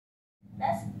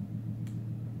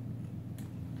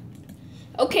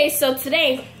Okay, so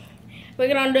today we're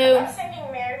gonna do. I'm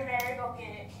singing Mary, Mary, go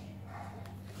get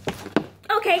it.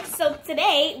 Okay, so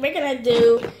today we're gonna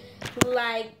do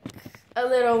like a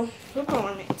little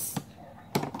performance.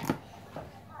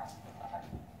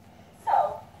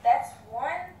 So that's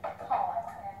one card.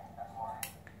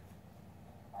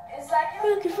 It's like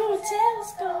you're Looking for a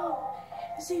telescope,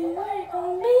 see where it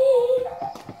gonna be.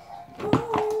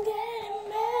 Getting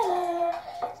better,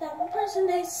 some person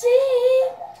they see.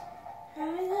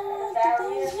 that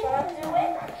what you're supposed to do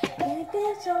it? You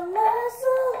get your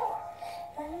muscle,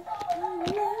 and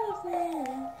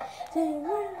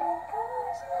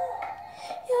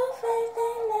your faith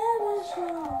ain't never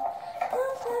strong.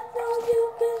 Cause I know you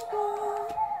can fall.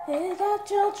 You got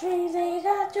your dreams, and you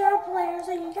got your players,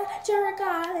 and you got your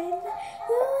God. And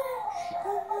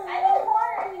I need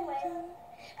water anyway.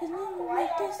 and then you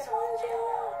make this one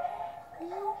yours.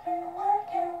 You can work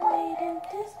and wait, and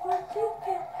this one you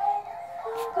can.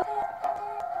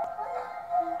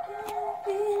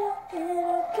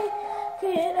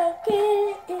 Get up,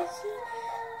 it's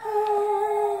high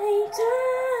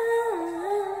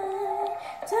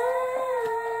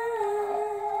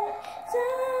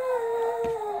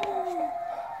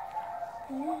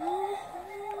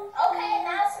Okay,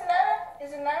 now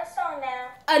it's another song now.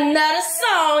 Another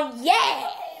song, yeah!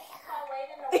 It's called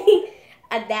Wade in the Water.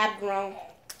 I dabbed wrong,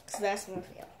 so that's one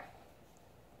fail.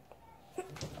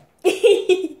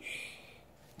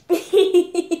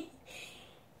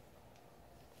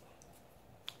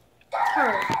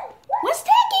 What's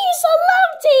taking you so long,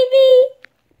 TV?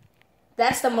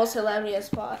 That's the most hilarious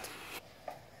part.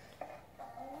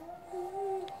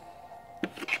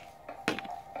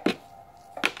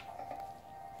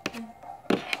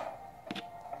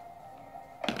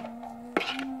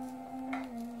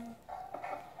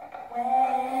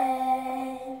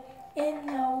 In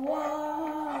the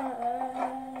water,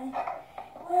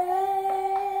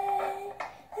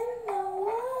 in the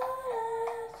water,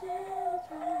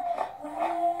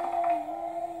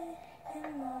 in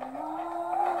the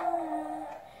water,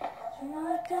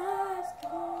 my God's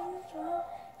control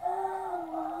the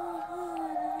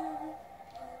water,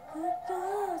 my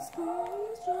God's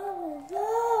control the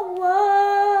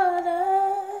water.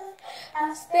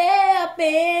 I step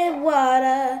in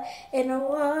water, and the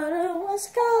water was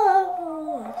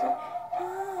cold.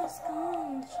 God's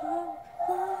control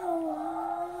the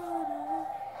water.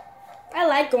 I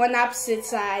like going opposite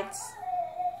sides.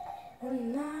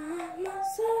 And not my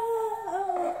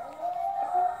soul.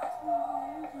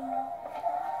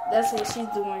 That's what she's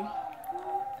doing.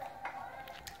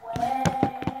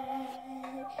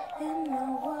 In the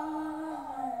water,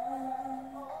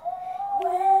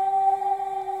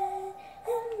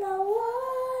 in the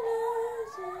water,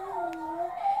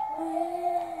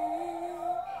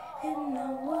 in the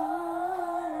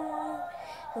water.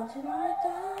 Don't you know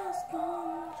God's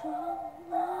control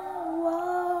the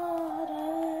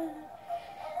water?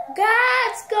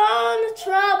 God's gonna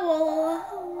trouble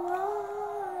the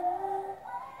water.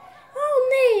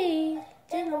 Only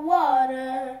in the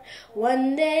water,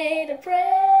 one day to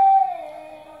pray.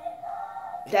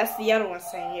 That's the other one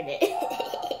singing it.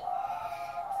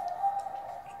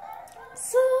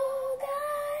 So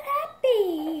God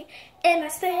happy, and I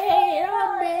stayed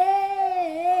all day.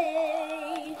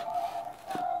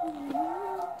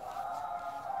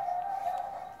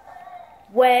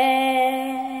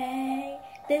 Wade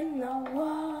in the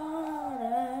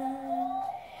water,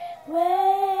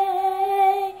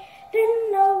 wade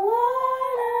in the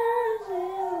water,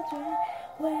 children,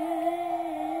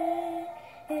 wade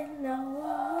in the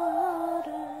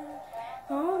water,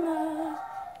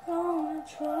 gonna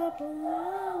trouble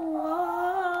the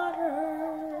water.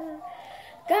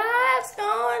 God's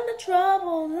going to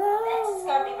trouble the water. This is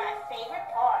gonna be my favorite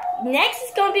part. Next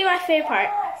is gonna be my favorite part.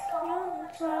 God's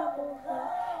Trouble the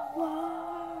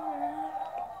water.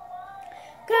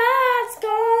 God's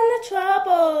gonna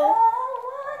trouble.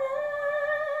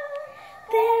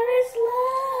 There is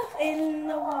love in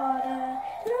the water.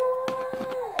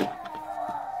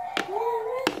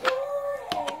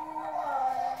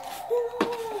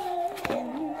 In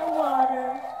the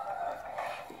water.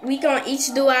 We gonna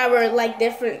each do our like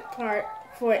different part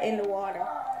for in the water.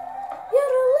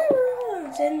 You're the little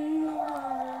ones in the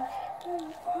water.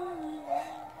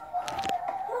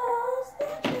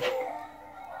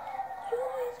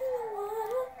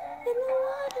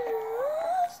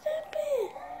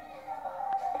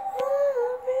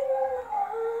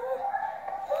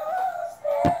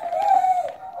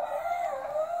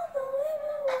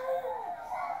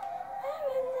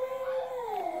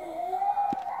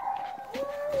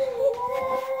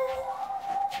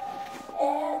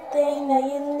 everything that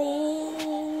you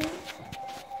need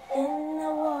in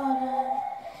the water.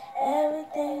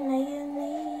 Everything that you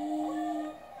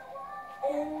need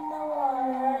in the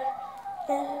water.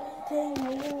 Everything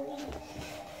that you need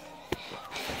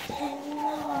in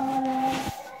the water.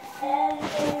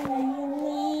 Everything that you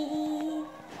need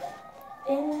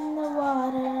in the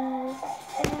water.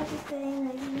 Everything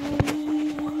that you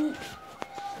need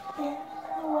in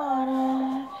the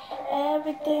water.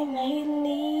 Everything that you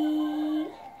need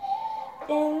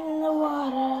in the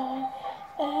water.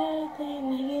 Everything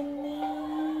that you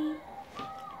need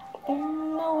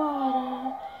in the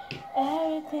water.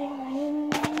 Everything that you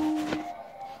need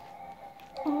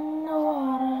in the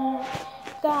water.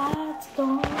 God's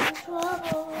gone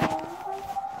trouble.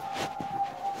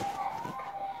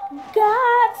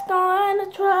 God's gone to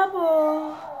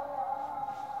trouble.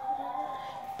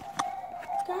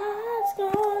 God's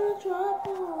gone to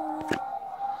trouble.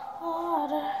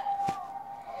 Water.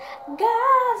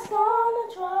 God's gone to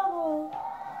trouble.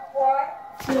 1,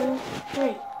 2,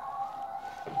 3.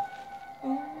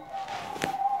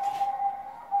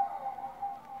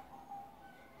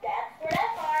 That's for that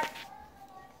part.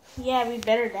 Yeah, we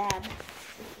better dab.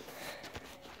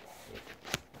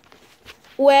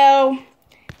 Well,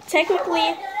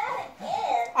 technically,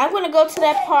 I'm going to go to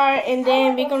that part and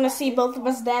then we're going to see both of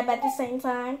us dab at the same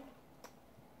time.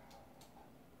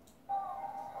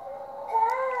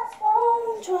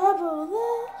 Trouble. 1,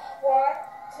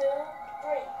 2,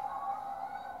 3.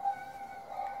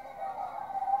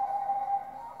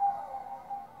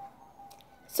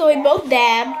 So we both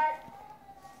dabbed.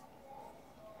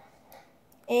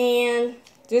 And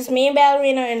just me and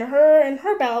ballerina and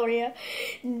her ballerina.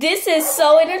 This is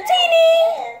so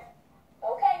entertaining.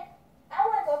 Okay, I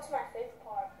want to go to my favorite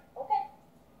part. Okay.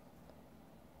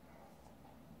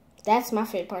 That's my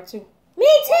favorite part too. Me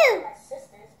too. My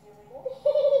sister's doing.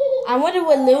 I wonder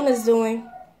what Luna's doing.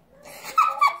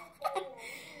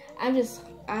 I'm just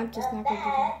not gonna do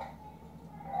that.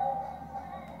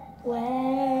 Where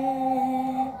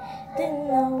in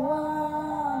the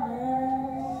water?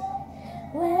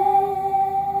 Where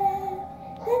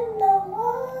in the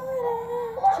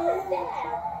water? What is that?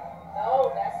 No,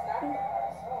 that's not the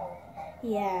song.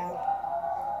 Yeah.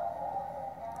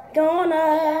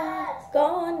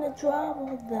 Gonna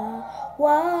trouble the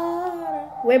water.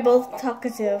 We're both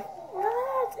talkative.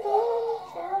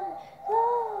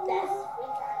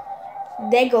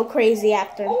 They go crazy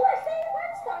after. You were saying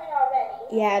what's coming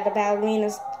already? Yeah, the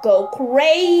ballerinas go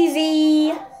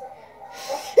crazy.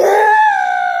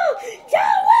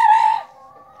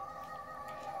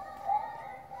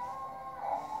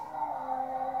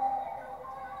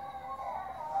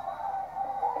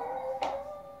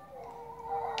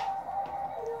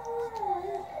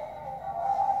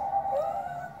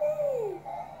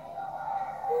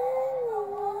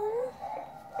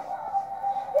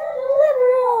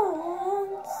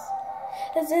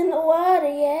 It's in the water,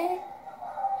 yeah.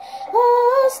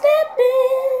 Oh, step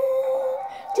in.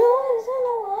 Joy is in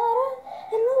the water,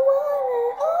 in the water.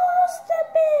 Oh,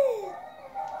 step in.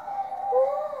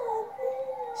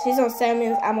 She's on 7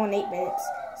 minutes. I'm on 8 minutes.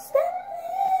 Step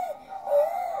in.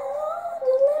 Yeah,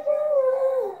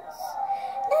 deliverance.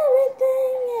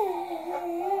 Everything, yeah.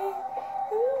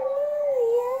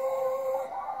 Yeah.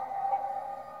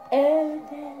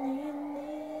 Everything you need.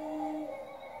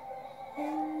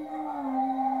 In the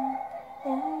water,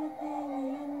 everything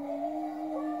you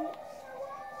need.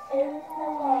 In the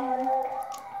water,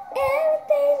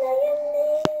 everything that you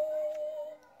need.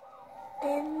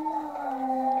 In the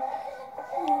water,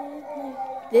 everything.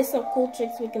 There's some cool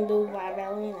tricks we can do with our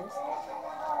ballerinas.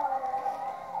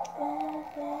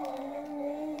 Everything you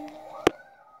need.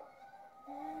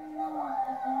 In the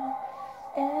water,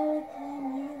 everything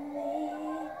you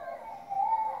need.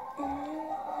 In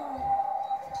the water.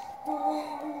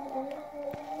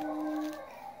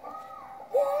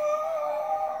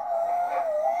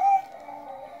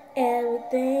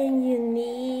 Everything you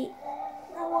need.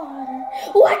 The water.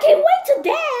 Oh, I can't wait to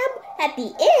dab at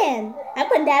the end. I'm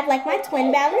gonna dab like my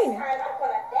twin ballerina. I'm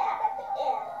gonna dab at the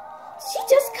end. She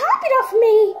just copied off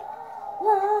me.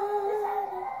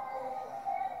 Water.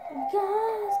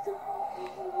 God's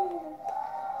gone.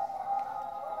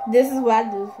 This is what I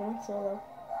do for solo.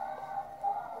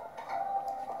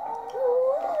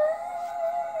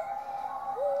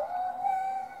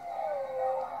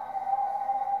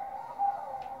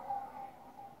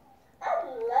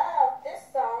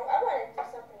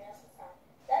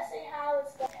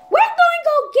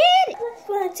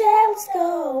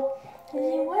 Telescope.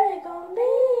 Where it gonna be?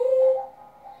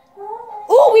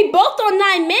 Oh, we both on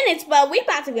 9 minutes, but we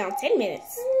about to be on 10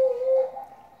 minutes.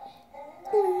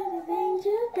 Everything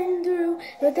you been through,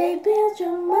 but they build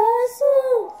your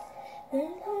muscle. They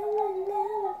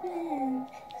never been.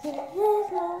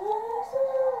 There's no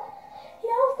muscle.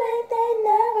 Your faith ain't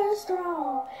never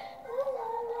strong.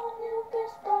 You can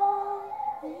strong.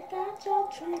 You got your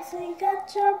tricks and you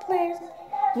got your players.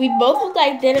 We both look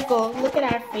identical. Look at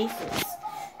our faces.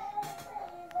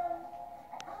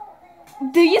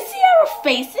 Do you see our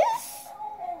faces?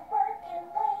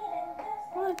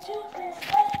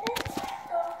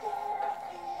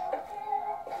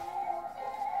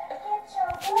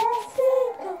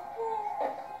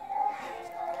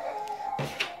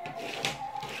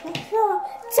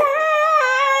 Time!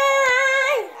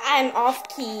 I'm off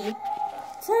key.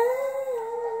 Time.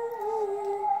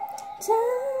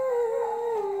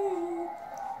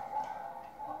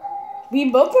 We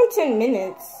both on 10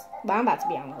 minutes, but I'm about to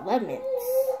be on 11 minutes.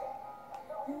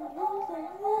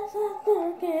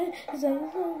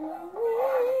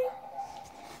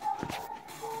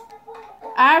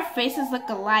 Our faces look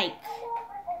alike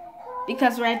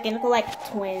because we're identical like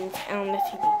twins on the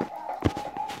TV.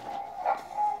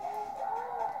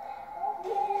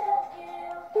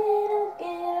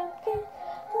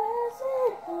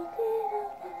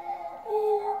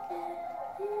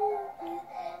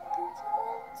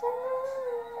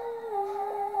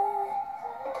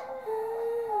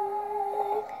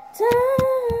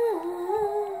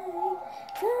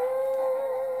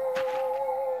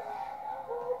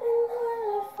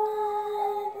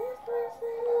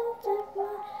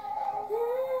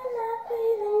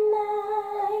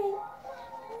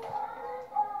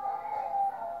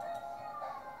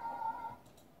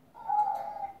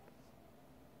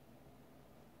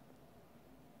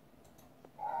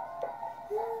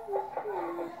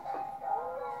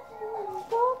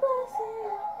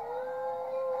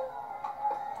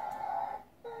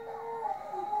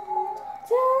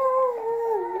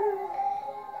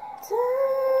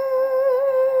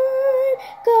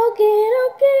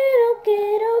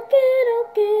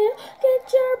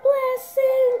 Get your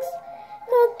blessings.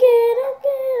 Go get,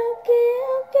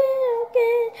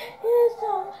 it's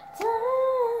all time.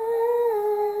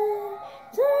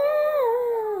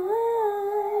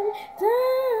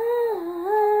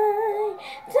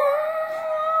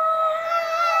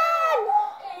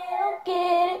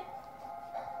 Get it.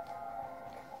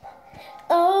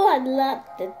 Oh, I love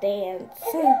the dance.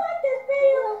 If you like this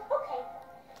video, okay.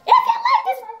 If you like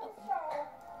this,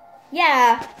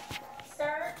 yeah.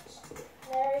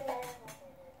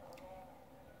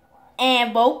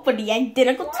 And vote for the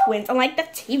identical twins, unlike the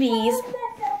TVs.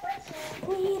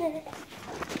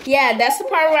 Yeah, that's the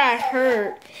part where I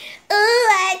heard. Ooh,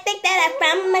 I think that I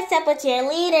found myself a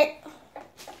cheerleader.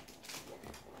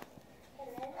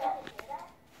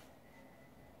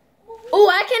 Ooh,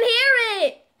 I can hear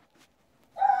it.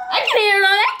 I can hear it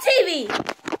on that TV.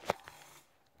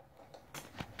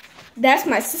 That's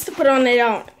my sister put on it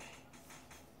on.